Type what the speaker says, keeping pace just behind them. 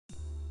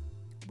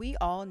We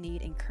all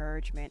need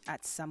encouragement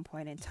at some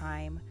point in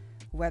time,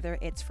 whether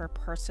it's for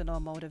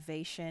personal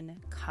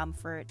motivation,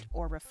 comfort,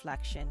 or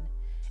reflection.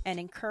 An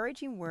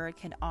encouraging word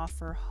can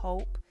offer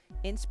hope,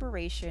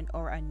 inspiration,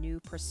 or a new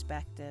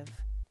perspective.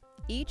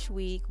 Each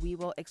week, we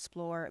will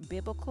explore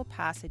biblical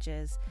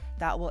passages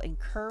that will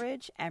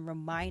encourage and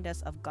remind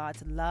us of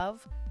God's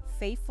love,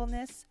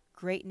 faithfulness,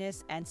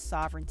 greatness, and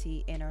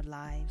sovereignty in our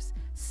lives.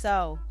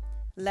 So,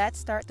 let's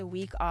start the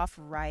week off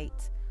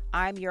right.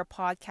 I'm your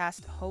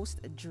podcast host,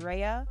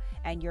 Drea,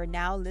 and you're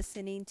now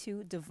listening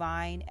to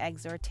Divine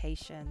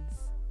Exhortations.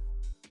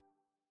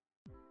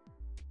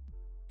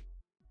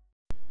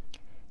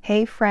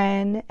 Hey,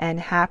 friend, and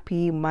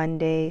happy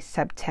Monday,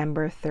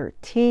 September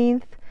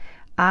 13th.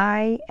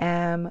 I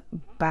am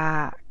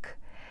back.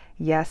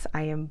 Yes,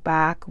 I am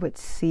back with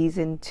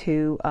season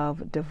 2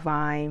 of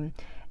Divine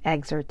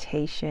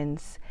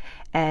Exhortations.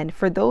 And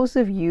for those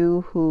of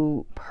you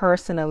who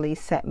personally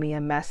sent me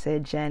a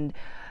message and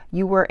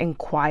you were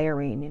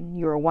inquiring and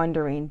you were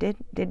wondering,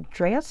 did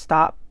Drea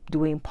stop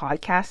doing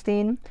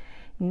podcasting?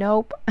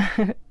 Nope,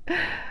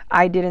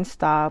 I didn't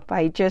stop.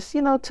 I just,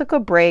 took a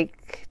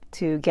break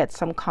to get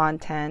some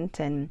content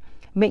and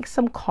make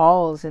some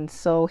calls. And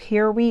so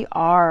here we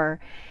are.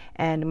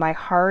 And my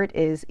heart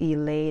is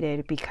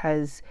elated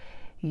because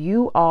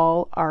you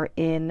all are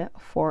in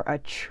for a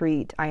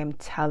treat. I am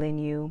telling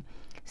you,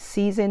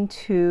 season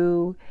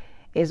 2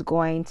 is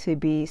going to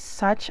be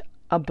such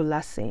a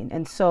blessing.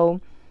 And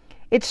so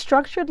it's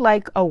structured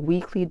like a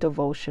weekly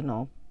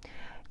devotional.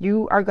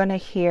 You are going to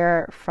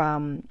hear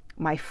from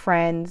my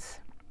friends,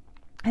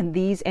 and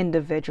these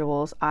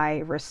individuals I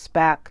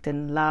respect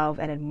and love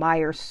and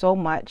admire so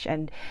much.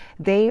 And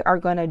they are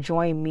going to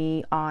join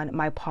me on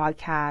my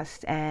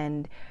podcast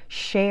and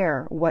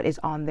share what is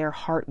on their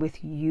heart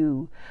with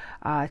you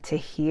to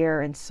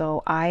hear. And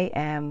so I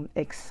am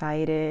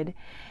excited.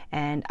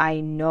 And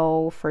I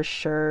know for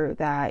sure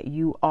that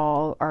you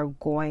all are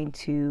going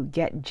to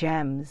get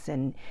gems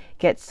and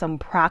get some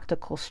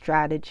practical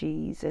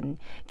strategies and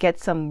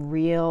get some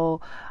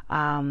real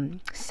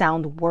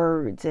sound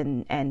words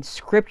and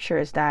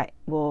scriptures that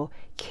will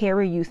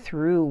carry you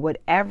through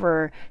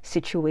whatever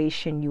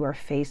situation you are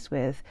faced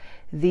with.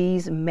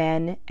 These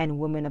men and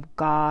women of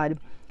God,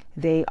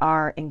 they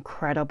are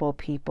incredible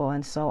people.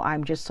 And so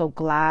I'm just so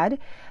glad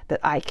that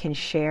I can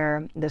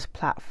share this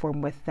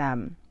platform with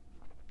them.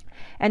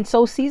 And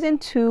so season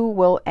 2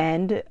 will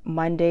end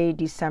Monday,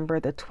 December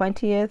the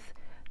 20th.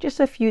 Just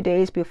a few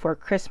days before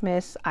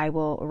Christmas, I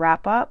will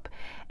wrap up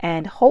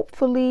and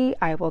hopefully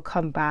I will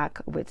come back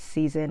with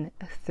season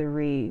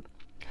 3.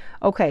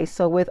 Okay,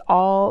 so with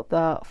all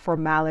the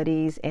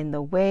formalities in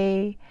the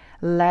way,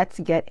 let's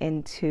get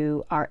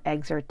into our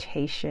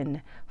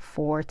exhortation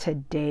for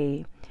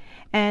today.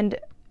 And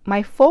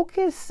my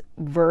focus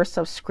verse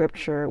of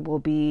scripture will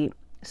be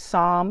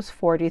Psalms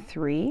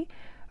 43,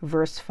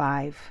 verse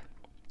 5.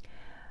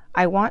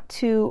 I want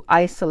to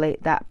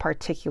isolate that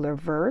particular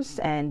verse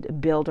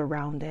and build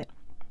around it.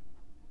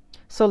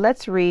 So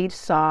let's read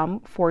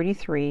Psalm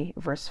 43,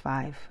 verse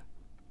 5.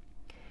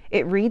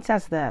 It reads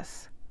as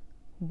this: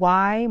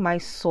 "Why, my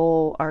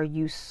soul, are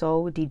you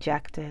so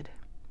dejected?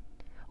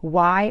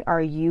 Why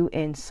are you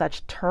in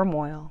such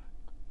turmoil?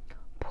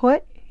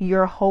 Put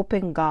your hope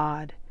in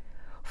God,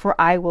 for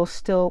I will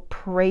still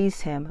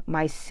praise him,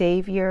 my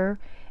Savior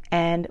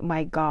and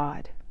my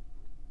God."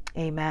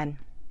 Amen.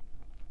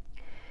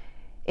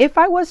 If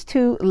I was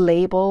to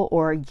label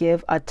or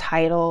give a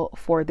title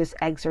for this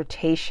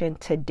exhortation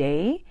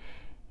today,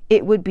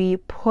 it would be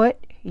 "Put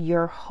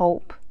your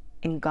hope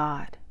in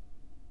God."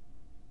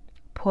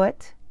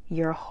 Put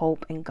your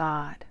hope in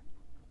God.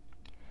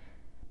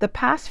 The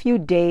past few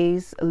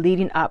days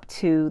leading up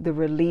to the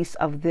release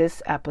of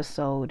this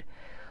episode,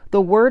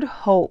 the word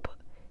hope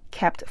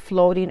kept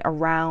floating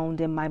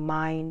around in my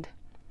mind,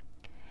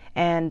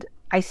 and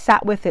I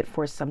sat with it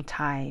for some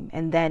time,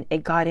 and then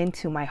it got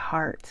into my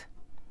heart.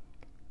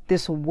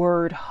 This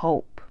word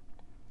hope.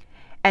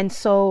 And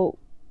so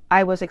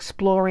I was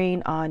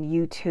exploring on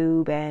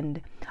YouTube,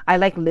 and I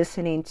like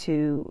listening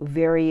to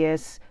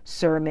various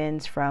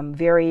sermons from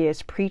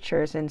various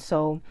preachers. And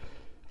so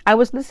I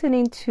was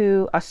listening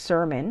to a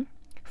sermon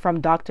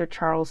from Dr.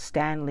 Charles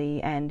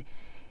Stanley, and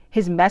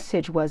his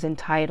message was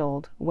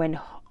entitled "When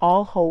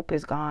All Hope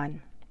is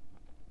Gone."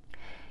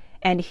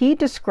 And he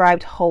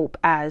described hope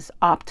as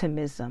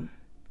optimism,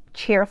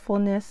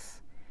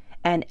 cheerfulness,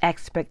 and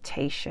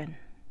expectation.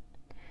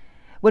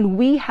 When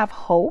we have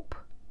hope,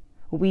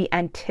 we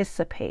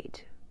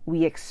anticipate,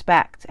 we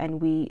expect,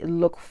 and we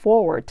look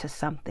forward to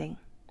something.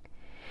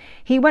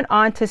 He went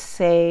on to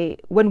say,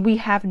 when we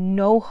have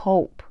no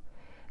hope,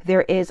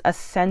 there is a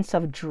sense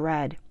of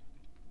dread,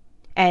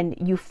 and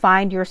you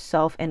find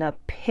yourself in a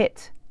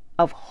pit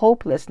of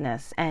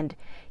hopelessness and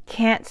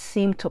can't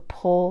seem to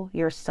pull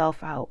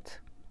yourself out.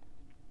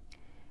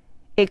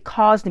 It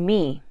caused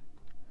me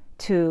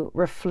to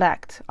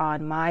reflect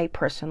on my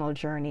personal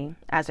journey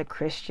as a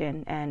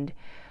Christian and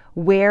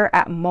where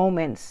at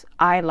moments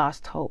I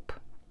lost hope.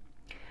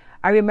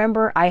 I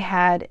remember I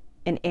had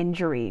an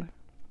injury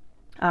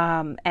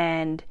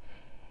and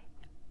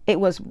it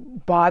was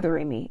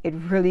bothering me. It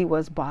really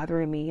was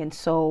bothering me. And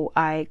so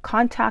I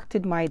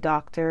contacted my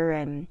doctor,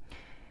 and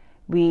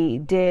we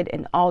did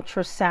an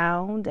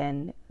ultrasound,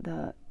 and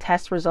the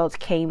test results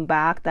came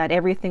back that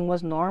everything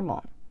was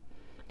normal.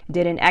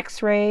 Did an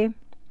x-ray,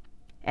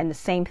 and the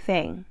same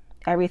thing.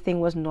 Everything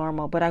was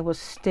normal, but I was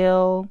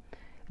still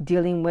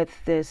dealing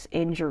with this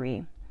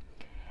injury.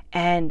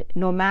 And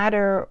no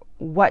matter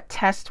what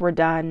tests were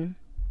done,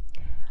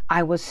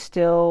 I was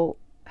still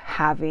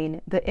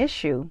having the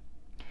issue.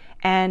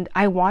 And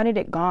I wanted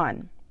it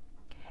gone.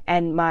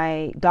 And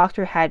my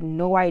doctor had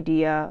no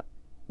idea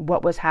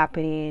what was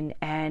happening,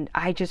 and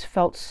I just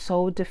felt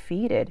so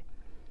defeated.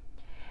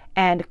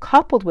 And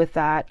coupled with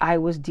that, I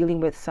was dealing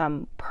with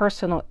some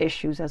personal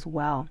issues as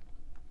well.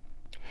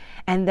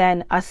 And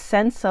then a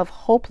sense of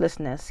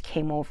hopelessness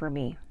came over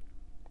me.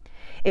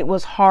 It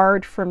was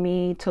hard for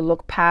me to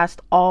look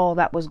past all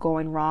that was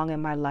going wrong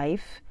in my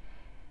life.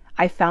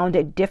 I found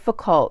it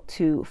difficult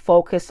to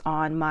focus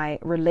on my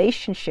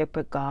relationship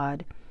with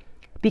God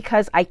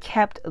because I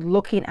kept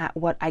looking at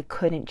what I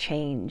couldn't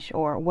change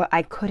or what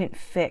I couldn't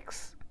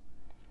fix.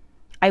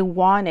 I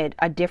wanted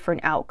a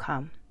different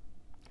outcome.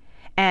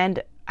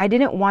 And I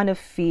didn't want to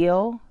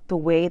feel the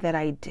way that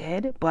I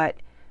did, but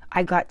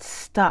I got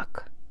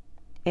stuck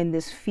in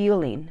this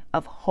feeling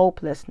of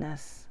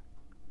hopelessness.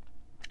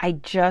 I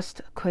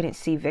just couldn't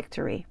see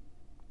victory.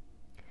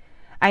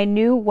 I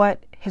knew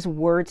what His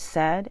word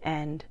said,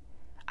 and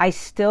I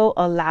still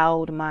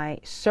allowed my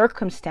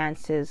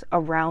circumstances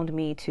around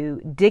me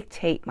to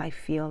dictate my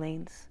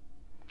feelings.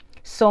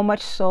 So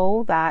much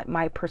so that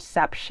my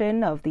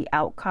perception of the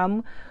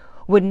outcome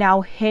would now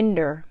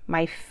hinder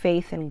my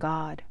faith in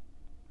God.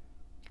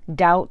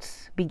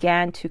 Doubts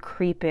began to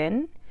creep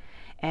in,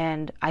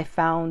 and I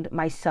found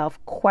myself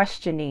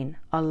questioning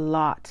a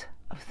lot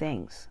of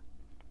things.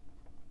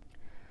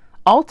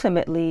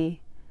 Ultimately,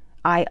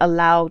 I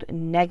allowed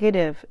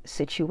negative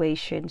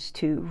situations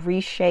to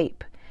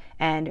reshape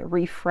and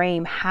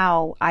reframe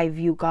how I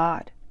view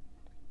God.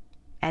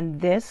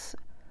 And this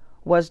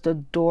was the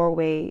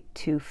doorway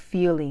to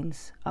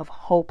feelings of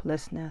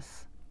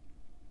hopelessness.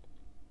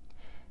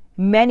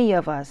 Many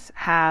of us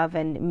have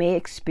and may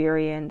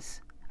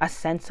experience a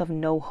sense of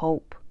no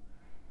hope.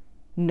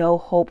 No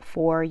hope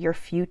for your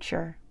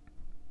future.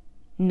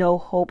 No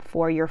hope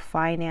for your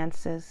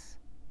finances.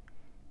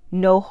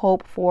 No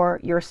hope for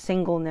your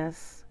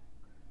singleness.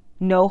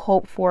 No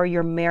hope for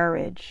your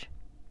marriage.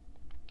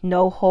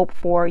 No hope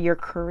for your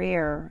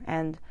career,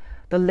 and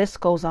the list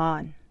goes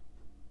on.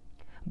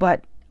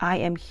 But I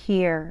am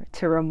here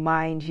to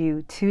remind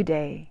you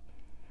today.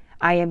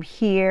 I am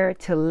here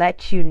to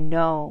let you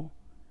know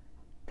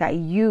that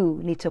you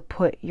need to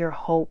put your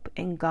hope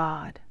in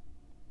God.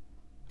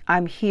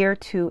 I'm here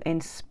to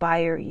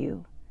inspire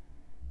you,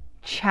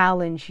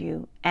 challenge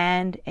you,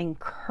 and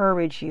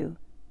encourage you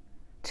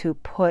to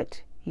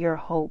put your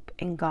hope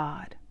in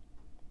God.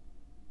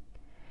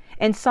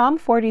 In Psalm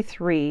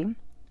 43,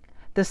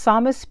 the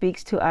psalmist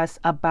speaks to us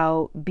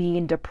about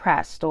being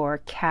depressed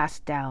or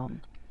cast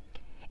down.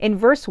 In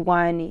verse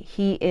 1,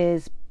 he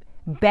is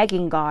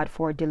begging God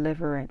for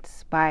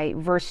deliverance. By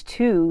verse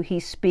 2, he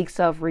speaks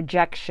of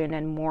rejection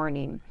and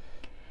mourning.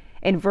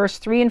 In verse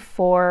 3 and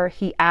 4,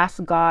 he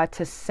asks God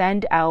to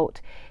send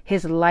out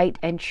His light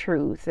and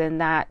truth, and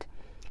that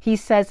he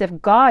says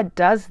if God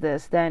does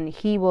this, then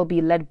he will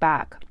be led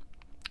back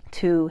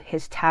to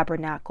His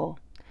tabernacle.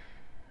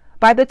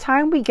 By the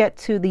time we get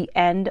to the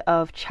end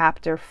of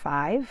chapter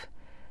 5,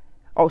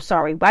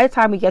 by the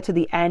time we get to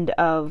the end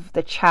of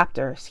the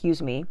chapter,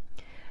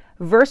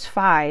 verse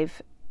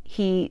 5,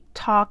 he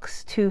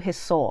talks to his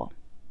soul.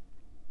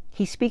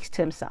 He speaks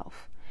to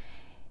himself.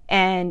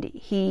 And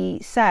he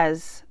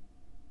says,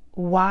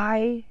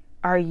 "Why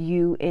are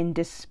you in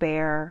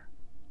despair,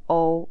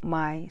 O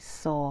my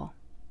soul?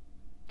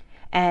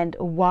 And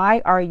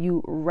why are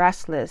you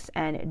restless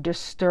and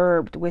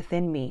disturbed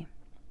within me?"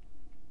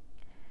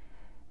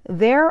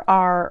 There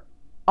are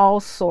all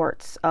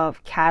sorts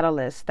of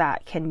catalysts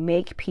that can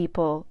make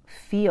people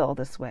feel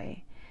this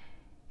way.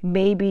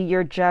 Maybe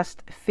you're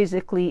just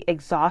physically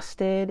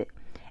exhausted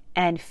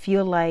and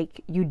feel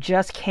like you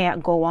just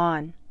can't go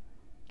on.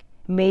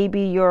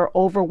 Maybe you're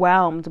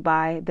overwhelmed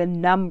by the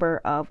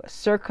number of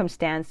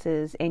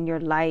circumstances in your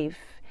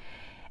life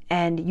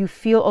and you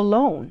feel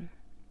alone.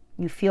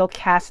 You feel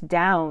cast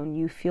down.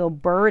 You feel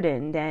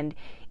burdened and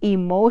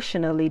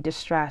emotionally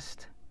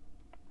distressed.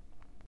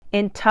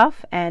 In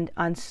tough and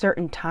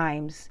uncertain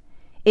times,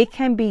 it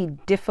can be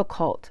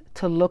difficult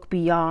to look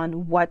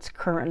beyond what's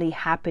currently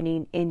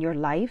happening in your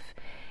life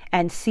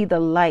and see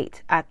the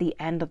light at the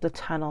end of the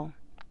tunnel.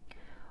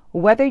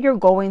 Whether you're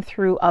going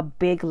through a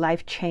big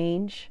life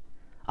change,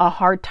 a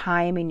hard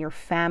time in your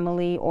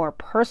family, or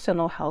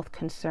personal health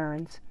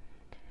concerns,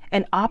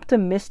 an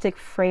optimistic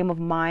frame of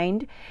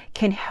mind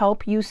can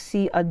help you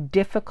see a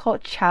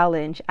difficult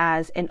challenge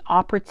as an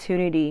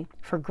opportunity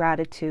for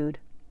gratitude.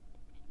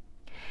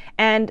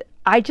 And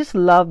I just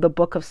love the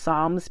book of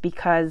Psalms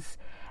because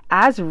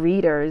as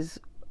readers,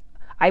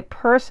 I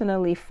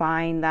personally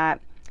find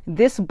that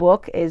this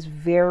book is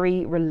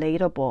very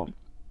relatable.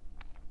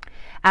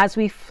 As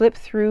we flip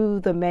through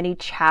the many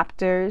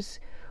chapters,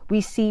 we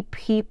see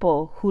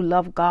people who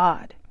love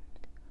God,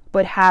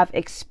 but have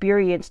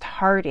experienced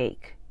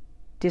heartache,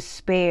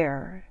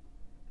 despair,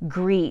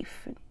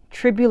 grief,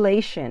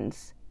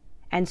 tribulations,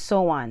 and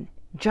so on,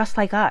 just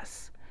like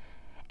us.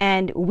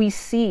 And we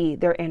see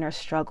their inner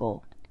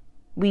struggle.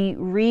 We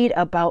read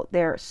about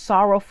their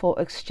sorrowful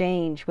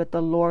exchange with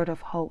the Lord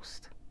of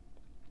hosts.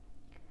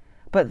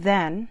 But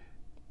then,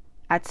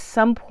 at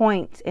some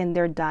point in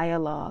their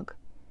dialogue,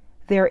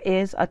 there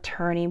is a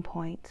turning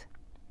point.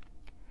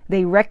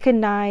 They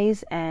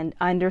recognize and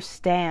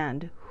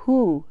understand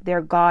who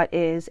their God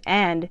is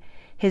and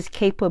his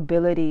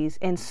capabilities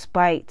in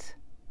spite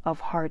of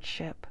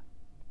hardship.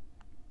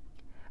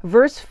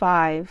 Verse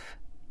 5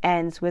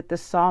 ends with the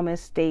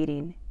psalmist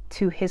stating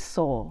to his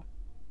soul,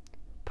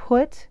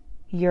 "Put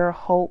your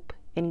hope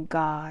in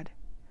God,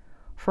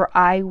 for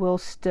I will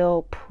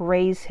still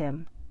praise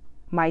him,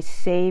 my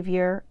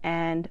Savior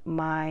and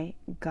my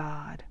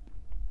God."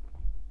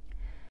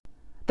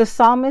 The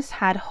psalmist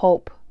had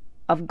hope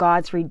of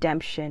God's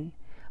redemption,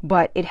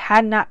 but it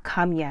had not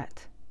come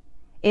yet.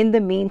 In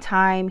the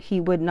meantime, he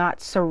would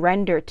not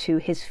surrender to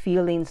his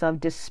feelings of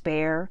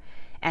despair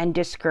and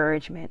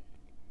discouragement.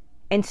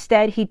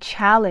 Instead, he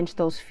challenged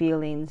those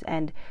feelings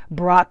and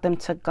brought them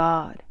to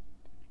God.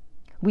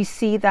 We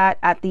see that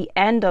at the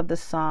end of the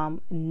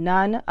psalm,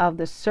 none of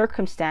the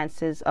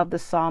circumstances of the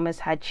psalmist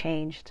had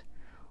changed,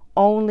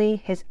 only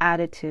his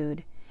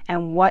attitude,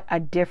 and what a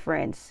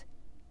difference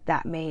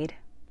that made.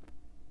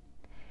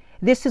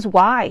 This is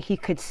why he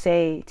could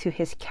say to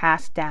his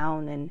cast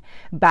down and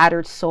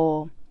battered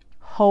soul,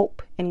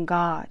 "Hope in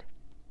God."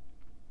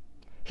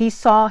 He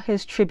saw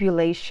his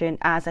tribulation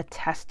as a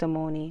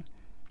testimony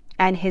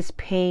and his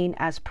pain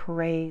as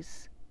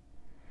praise.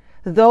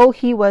 Though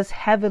he was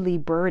heavily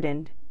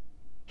burdened,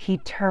 he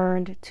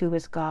turned to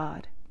his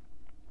God.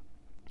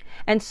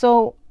 And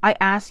so I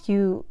ask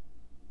you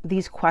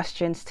these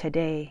questions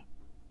today.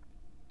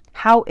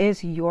 How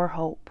is your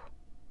hope?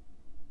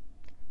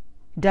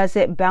 Does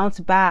it bounce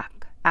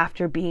back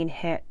after being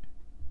hit?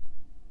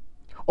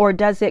 Or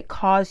does it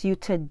cause you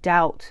to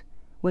doubt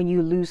when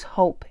you lose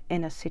hope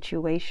in a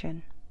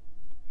situation?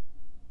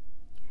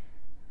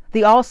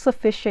 The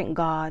all-sufficient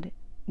God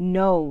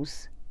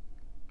knows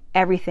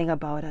everything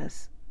about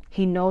us.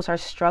 He knows our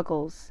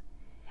struggles,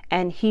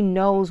 and he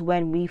knows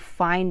when we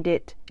find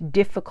it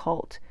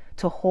difficult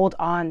to hold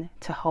on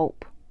to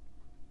hope.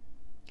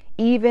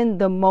 Even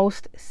the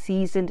most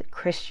seasoned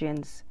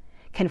Christians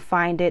can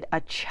find it a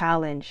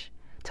challenge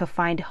to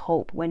find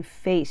hope when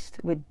faced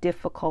with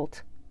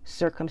difficult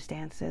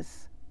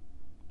circumstances.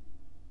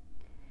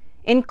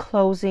 In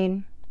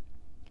closing,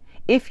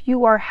 if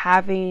you are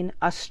having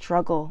a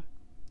struggle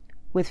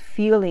with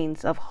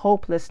feelings of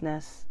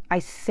hopelessness, I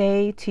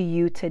say to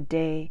you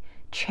today,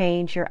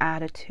 change your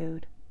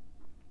attitude.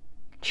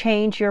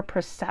 Change your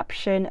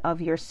perception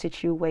of your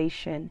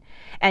situation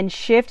and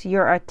shift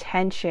your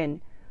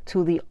attention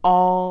to the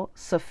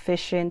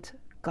all-sufficient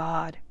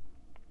God.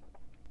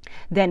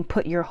 Then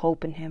put your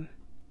hope in him.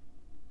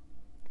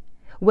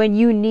 When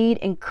you need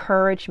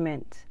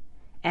encouragement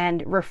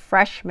and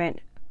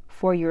refreshment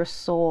for your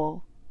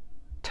soul,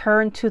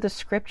 turn to the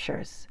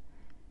scriptures.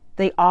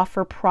 They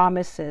offer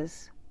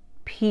promises,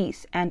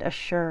 peace, and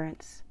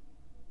assurance.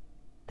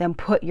 Then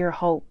put your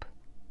hope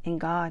in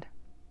God.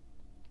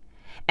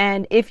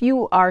 And if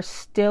you are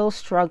still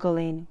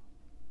struggling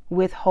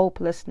with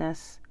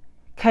hopelessness,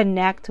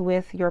 connect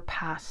with your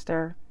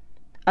pastor,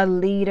 a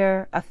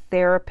leader, a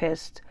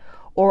therapist,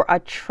 or a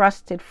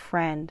trusted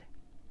friend.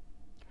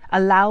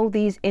 Allow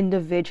these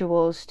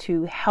individuals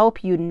to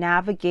help you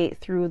navigate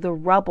through the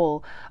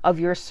rubble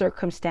of your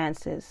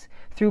circumstances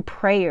through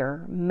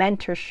prayer,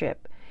 mentorship,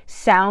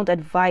 sound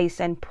advice,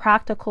 and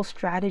practical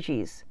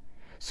strategies,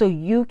 so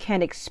you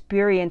can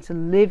experience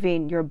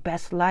living your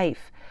best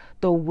life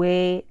the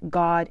way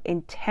God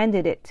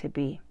intended it to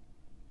be.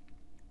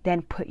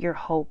 Then put your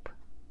hope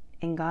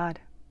in God.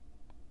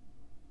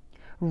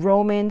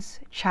 Romans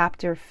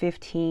chapter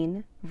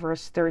 15,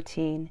 verse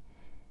 13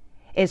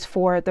 is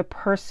for the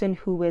person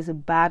who is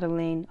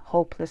battling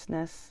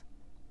hopelessness.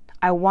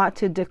 I want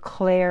to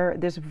declare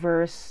this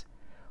verse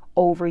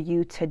over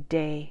you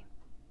today.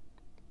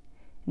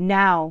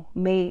 Now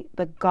may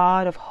the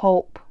God of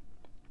hope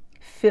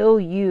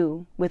fill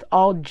you with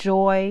all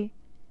joy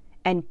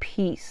and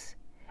peace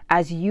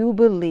as you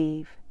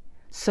believe,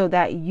 so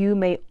that you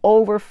may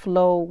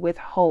overflow with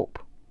hope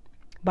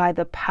by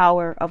the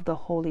power of the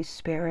Holy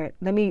Spirit.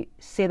 Let me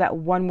say that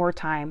one more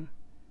time.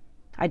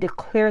 I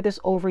declare this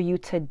over you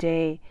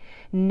today.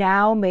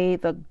 Now may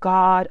the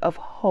God of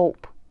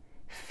hope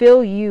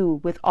fill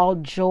you with all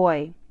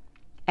joy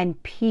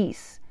and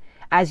peace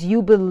as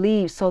you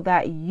believe, so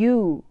that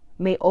you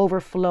may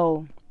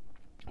overflow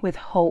with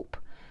hope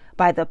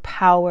by the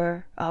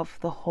power of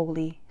the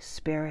Holy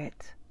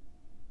Spirit.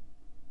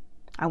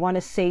 I want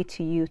to say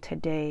to you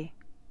today,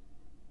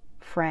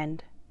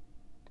 friend,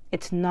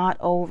 it's not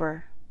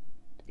over.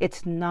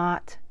 It's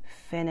not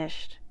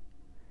finished.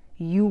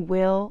 You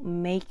will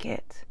make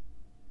it.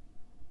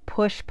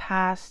 Push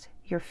past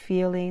your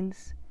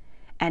feelings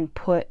and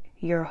put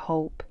your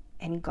hope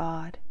in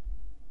God.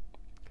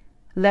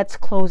 Let's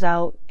close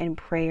out in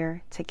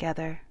prayer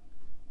together.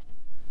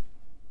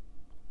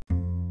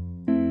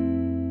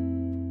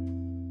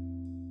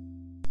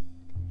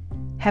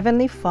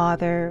 Heavenly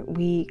Father,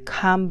 we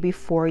come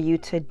before you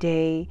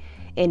today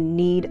in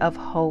need of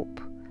hope.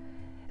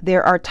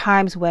 There are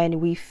times when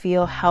we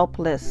feel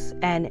helpless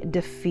and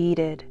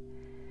defeated.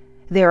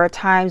 There are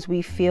times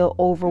we feel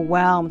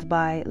overwhelmed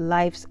by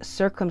life's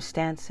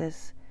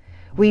circumstances.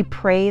 We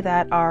pray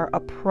that our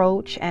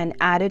approach and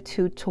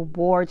attitude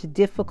towards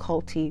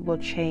difficulty will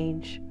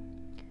change.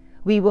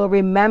 We will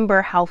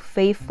remember how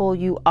faithful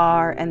you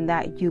are and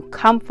that you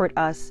comfort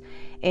us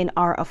in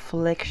our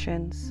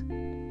afflictions.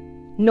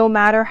 No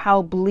matter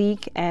how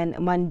bleak and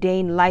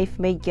mundane life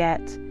may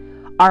get,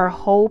 our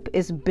hope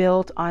is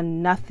built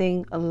on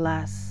nothing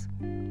less.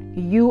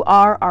 You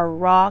are our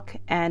rock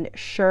and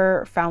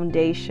sure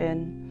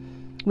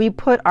foundation. We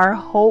put our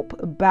hope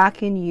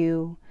back in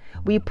you.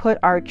 We put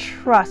our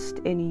trust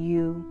in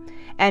you,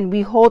 and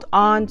we hold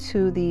on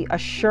to the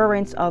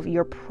assurance of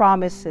your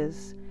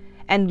promises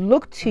and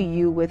look to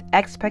you with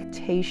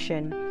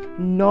expectation,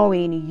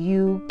 knowing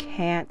you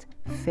can't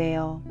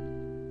fail.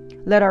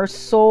 Let our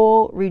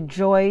soul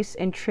rejoice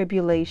in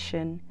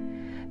tribulation,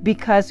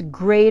 because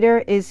greater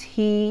is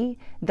he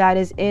that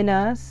is in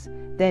us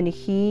than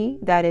he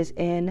that is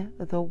in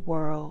the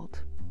world.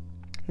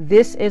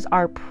 This is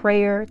our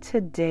prayer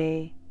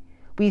today.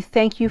 We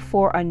thank you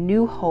for a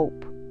new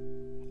hope.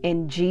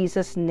 In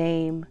Jesus'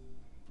 name,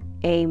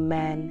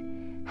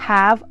 amen.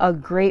 Have a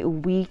great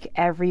week,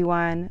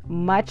 everyone.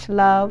 Much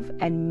love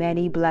and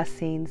many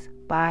blessings.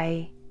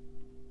 Bye.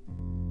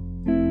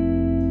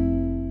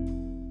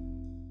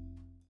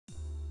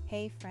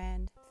 Hey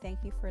friend, thank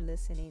you for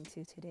listening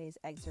to today's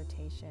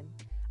exhortation.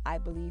 I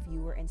believe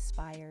you were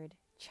inspired,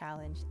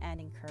 challenged,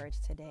 and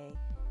encouraged today.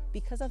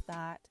 Because of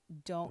that,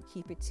 don't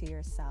keep it to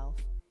yourself.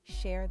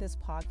 Share this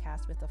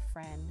podcast with a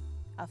friend,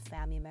 a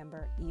family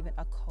member, even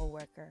a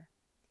coworker.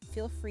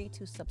 Feel free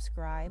to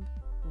subscribe,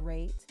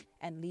 rate,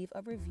 and leave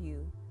a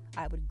review.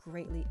 I would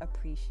greatly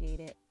appreciate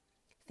it.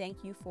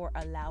 Thank you for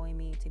allowing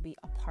me to be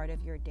a part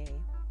of your day.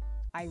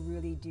 I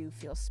really do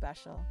feel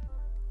special.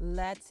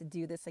 Let's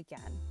do this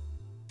again.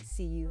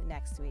 See you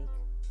next week.